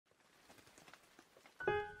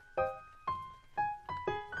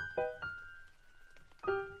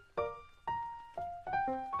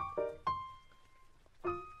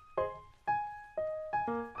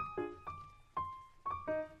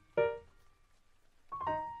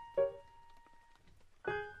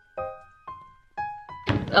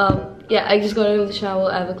Yeah, I just got out of the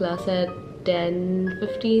shower. I have a class at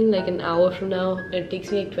 10:15, like an hour from now. It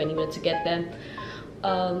takes me like 20 minutes to get there.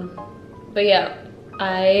 But yeah,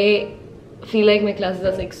 I feel like my classes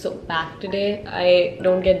are like so packed today. I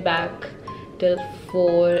don't get back till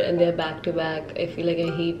 4 and they're back to back. I feel like I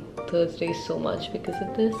hate Thursdays so much because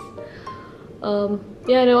of this.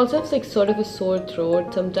 Yeah, and I also have like sort of a sore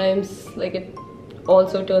throat. Sometimes like it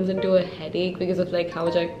also turns into a headache because of like how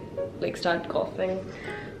much I like start coughing.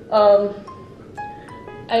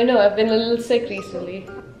 I don't know, I've been a little sick recently.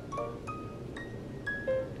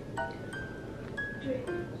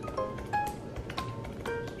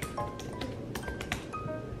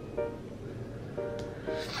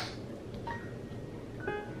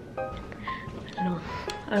 I don't know.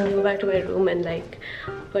 I'm gonna go back to my room and like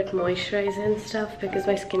put moisturizer and stuff because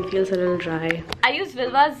my skin feels a little dry. I use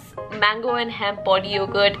Vilvah's mango and hemp body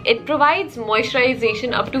yogurt. It provides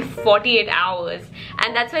moisturization up to 48 hours,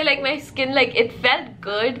 and that's why like my skin, like it felt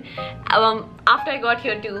good after I got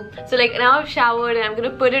here too. So like now I've showered and I'm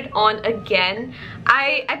gonna put it on again.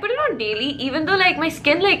 I put it on daily, even though like my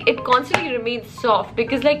skin, like it constantly remains soft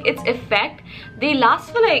because like its effect, they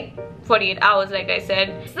last for like 48 hours, like I said.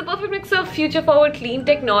 It's the perfect mix of future forward clean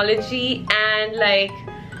technology and like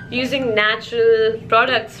using natural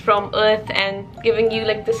products from earth and giving you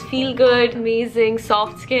like this feel good, amazing,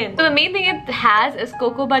 soft skin. So the main thing it has is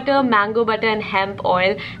cocoa butter, mango butter and hemp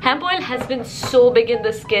oil. Hemp oil has been so big in the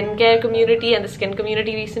skincare community and the skin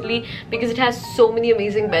community recently because it has so many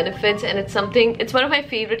amazing benefits, and it's one of my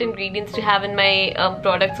favorite ingredients to have in my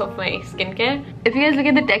products of my skincare. If you guys look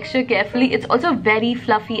at the texture carefully, it's also very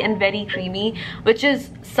fluffy and very creamy, which is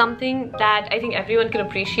something that I think everyone can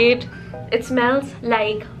appreciate. It smells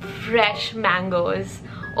like fresh mangoes.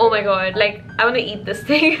 Oh my god, like I want to eat this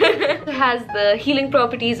thing. It has the healing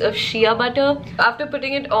properties of shea butter. After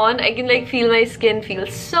putting it on, I can like feel my skin feel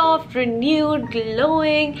soft, renewed,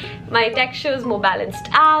 glowing. My texture is more balanced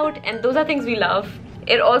out, and those are things we love.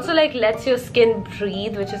 It also like lets your skin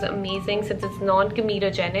breathe, which is amazing since it's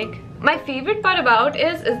non-comedogenic. My favorite part about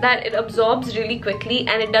is that it absorbs really quickly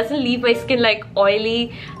and it doesn't leave my skin like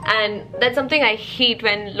oily, and that's something I hate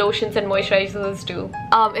when lotions and moisturizers do.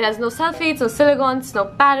 It has no sulfates, no silicons, no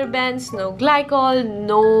parabens, no glycol,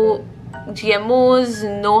 no GMOs,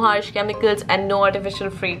 no harsh chemicals and no artificial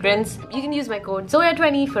fragrance. You can use my code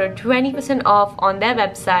Zoya20 for 20% off on their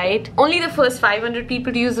website. Only the first 500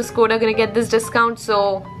 people to use this code are gonna get this discount,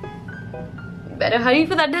 so better hurry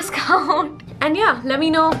for that discount. And yeah, let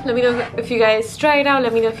me know if you guys try it out.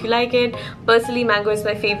 Let me know if you like it. Personally, mango is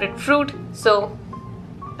my favorite fruit, so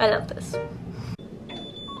I love this.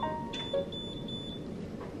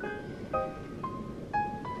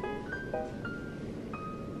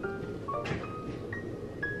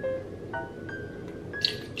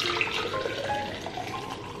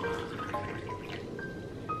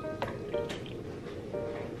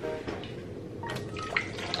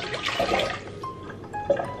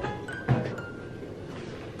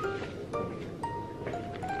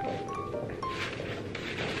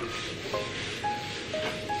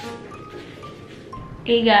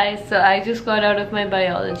 Hey guys, so I just got out of my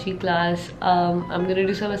biology class. I'm gonna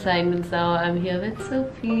do some assignments now. I'm here with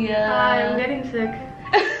Sophia. Hi, I'm getting sick.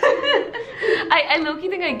 I low-key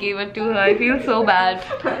think I gave it to her. I feel so bad.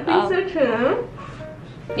 I think so too.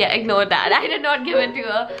 Yeah, ignore that. I did not give it to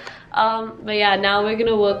her. But yeah, now we're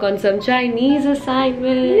gonna work on some Chinese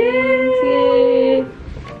assignments. Yay!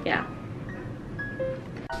 Yeah.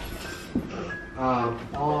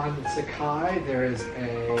 On Sakai, there is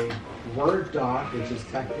a Word doc, which is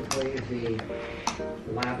technically the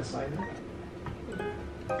lab assignment,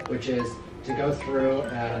 which is to go through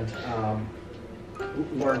and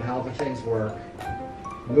learn how the things work,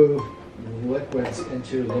 move liquids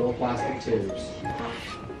into little plastic tubes.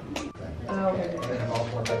 Oh, okay. And then all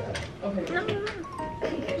work like that. Okay.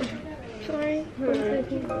 Sorry.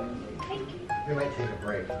 We might take a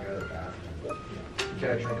break and go to the bathroom. Get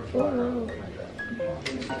a drink of water. Like that. I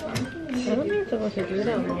don't think it's supposed to do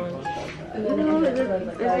that much. No,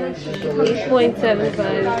 it's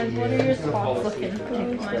 8.75. What are your spots looking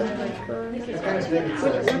like?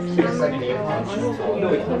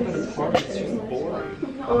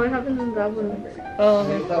 Oh, it happens in that one. Oh,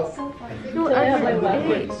 okay. No, I have like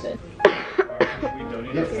liquids.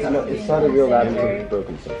 It's not a real lab until it's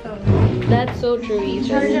broken. So. That's so true,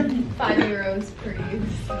 Ethan. €5 per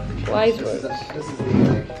use. Wise This words. is the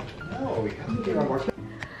like, no, we have to give our more.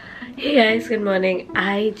 Hey guys, good morning.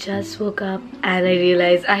 I just woke up and I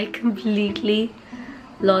realized I completely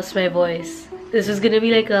lost my voice. This was gonna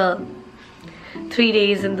be like a 3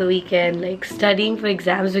 days in the weekend, like studying for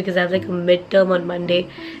exams because I have like a midterm on Monday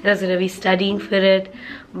and I was gonna be studying for it,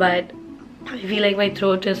 but I feel like my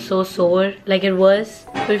throat is so sore, like it was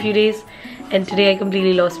for a few days, and today I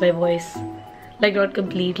completely lost my voice. Like not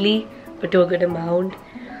completely, but to a good amount.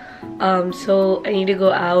 So I need to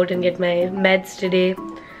go out and get my meds today.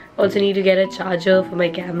 Also need to get a charger for my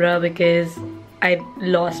camera because I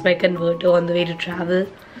lost my converter on the way to travel.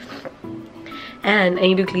 And I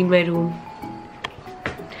need to clean my room.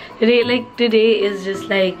 Today is just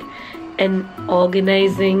like an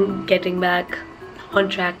organizing, getting back on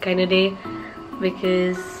track kind of day,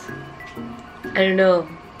 because I don't know,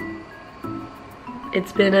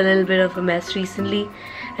 it's been a little bit of a mess recently,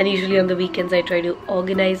 and usually on the weekends I try to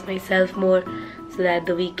organize myself more so that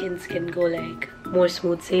the weekends can go like more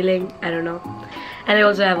smooth sailing. I don't know. And I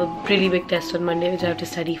also have a pretty big test on Monday which I have to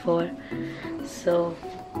study for. So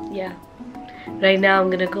yeah, right now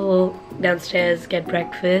I'm gonna go downstairs, get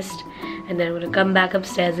breakfast, and then I'm gonna come back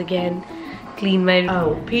upstairs again, clean my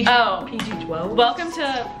room. PG-12. Welcome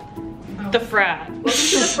to the frat. Welcome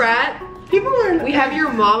to the frat. People are. We have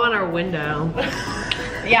your mom on our window.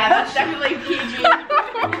 Yeah, that's definitely PG.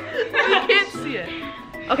 You can't see it.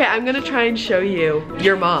 Okay, I'm gonna try and show you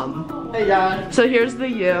your mom. Hey guys. So here's the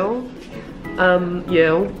you.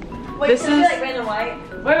 You. Wait, this is is like red and white?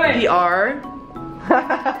 Wait. the R.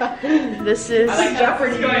 This is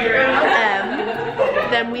Jeopardy going around.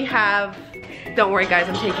 M. Then we have. Don't worry, guys.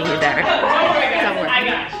 I'm taking you there. Don't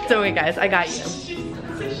worry. Don't worry, guys. I got you.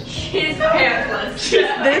 She's pantsless.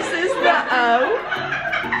 This is the O.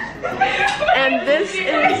 And this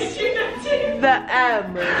is the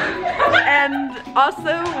M. And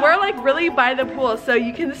also, we're like really by the pool, so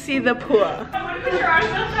you can see the pool.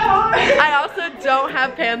 I also don't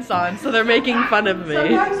have pants on, so they're making fun of me.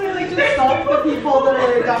 Sometimes we like to stalk the people that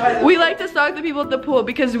are down by the We like to stalk the people at the pool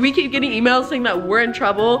because we keep getting emails saying that we're in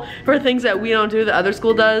trouble for things that we don't do that other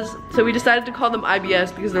school does. So we decided to call them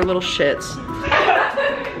IBS because they're little shits.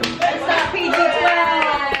 It's not PG-12.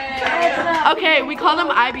 Okay, we call them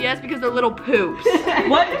IBS because they're little poops.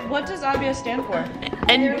 What does Abbas stand for?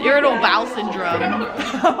 And irritable bowel syndrome.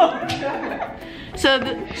 So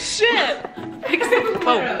the shit. Fix the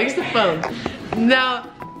phone. Fix the phone. Now,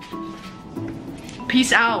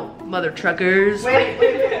 peace out, mother truckers. Wait.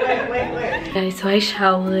 Guys, so I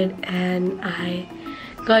showered and I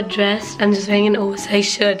got dressed. I'm just wearing an oversized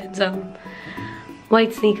shirt and some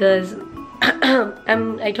white sneakers.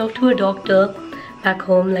 I talked to a doctor back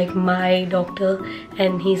home, like my doctor,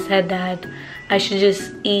 and he said that I should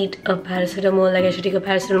just eat a paracetamol, like I should take a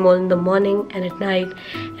paracetamol in the morning and at night,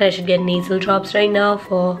 and I should get nasal drops right now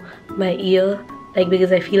for my ear, like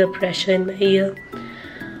because I feel a pressure in my ear.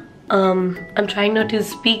 I'm trying not to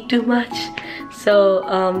speak too much, so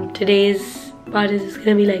today's part is just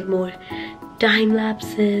gonna be like more time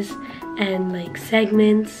lapses and like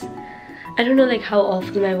segments. I don't know like how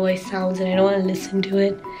awful my voice sounds and I don't want to listen to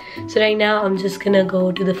it. So right now I'm just gonna go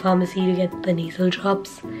to the pharmacy to get the nasal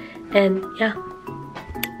drops, and yeah.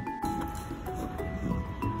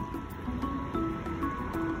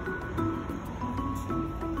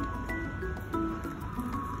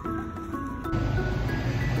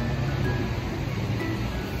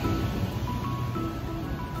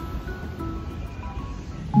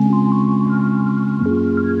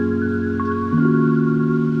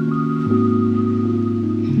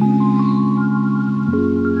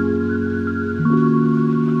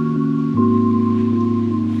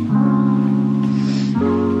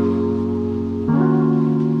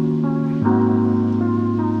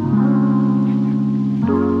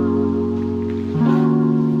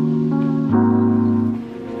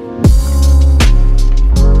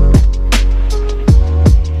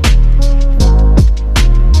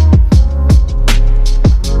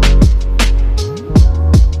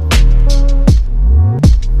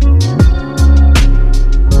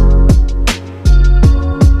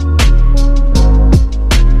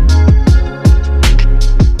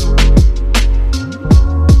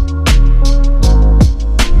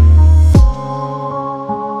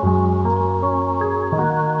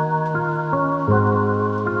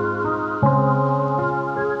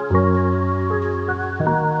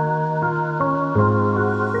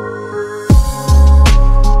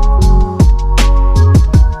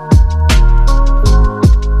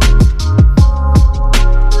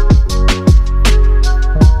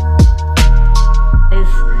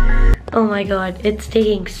 Oh my god, it's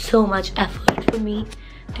taking so much effort for me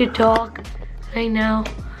to talk right now,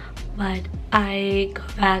 but I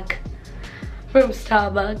got back from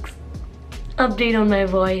Starbucks. Update on my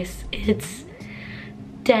voice, it's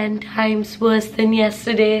 10 times worse than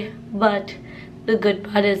yesterday, but the good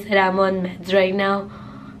part is that I'm on meds right now.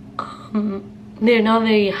 They're not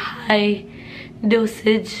very high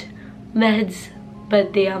dosage meds,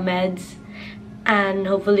 but they are meds, and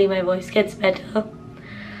hopefully my voice gets better.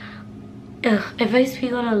 If I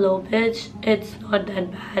speak on a low pitch, it's not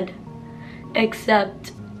that bad,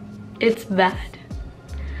 except it's bad.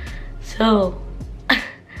 So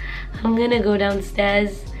I'm gonna go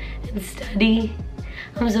downstairs and study.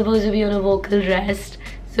 I'm supposed to be on a vocal rest,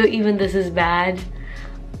 so even this is bad.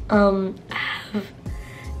 I have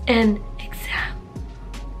an exam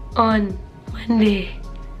on Monday.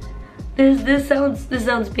 This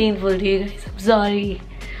sounds painful to you guys. I'm sorry.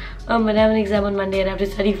 But I have an exam on Monday and I have to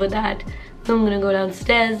study for that. So I'm gonna go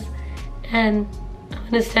downstairs and I'm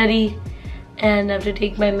gonna study, and I have to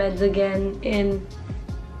take my meds again in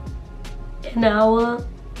an hour.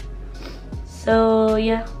 So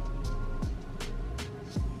yeah.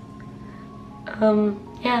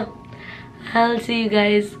 Yeah, I'll see you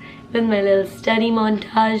guys with my little study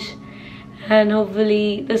montage, and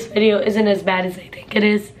hopefully this video isn't as bad as I think it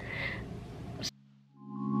is.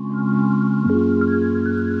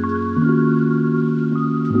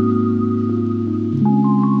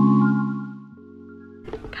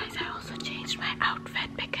 Guys, I also changed my outfit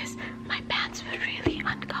because my pants were really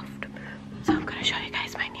uncomfortable. So I'm gonna show you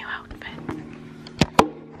guys my new outfit.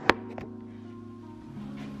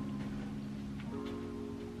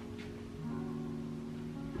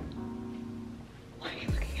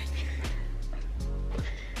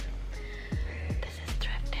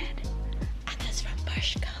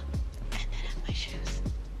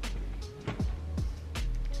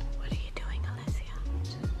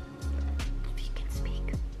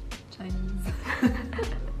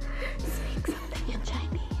 Speak something in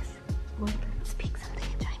Chinese. What? Speak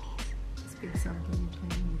something in Chinese. Speak something in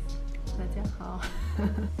Chinese. 大家好.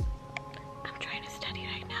 I'm trying to study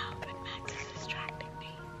right now, but Max is distracting me.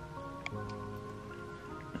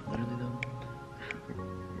 Literally though,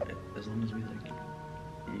 as long as we like,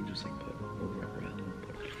 you just like put over around.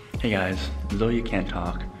 Hey guys, Zoya can't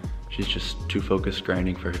talk. She's just too focused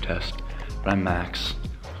grinding for her test. But I'm Max.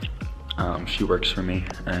 She works for me,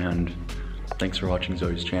 and thanks for watching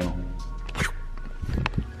Zoe's channel.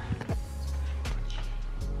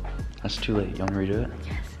 That's too late. You want me to redo it?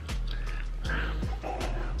 Yes.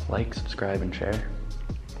 Like, subscribe, and share.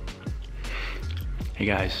 Hey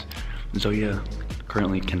guys, Zoya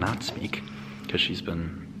currently cannot speak because she's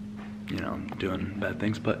been, you know, doing bad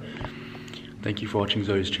things, but thank you for watching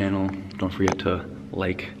Zoe's channel. Don't forget to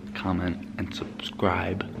like, comment, and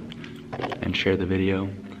subscribe, and share the video.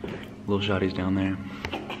 Little shotties down there.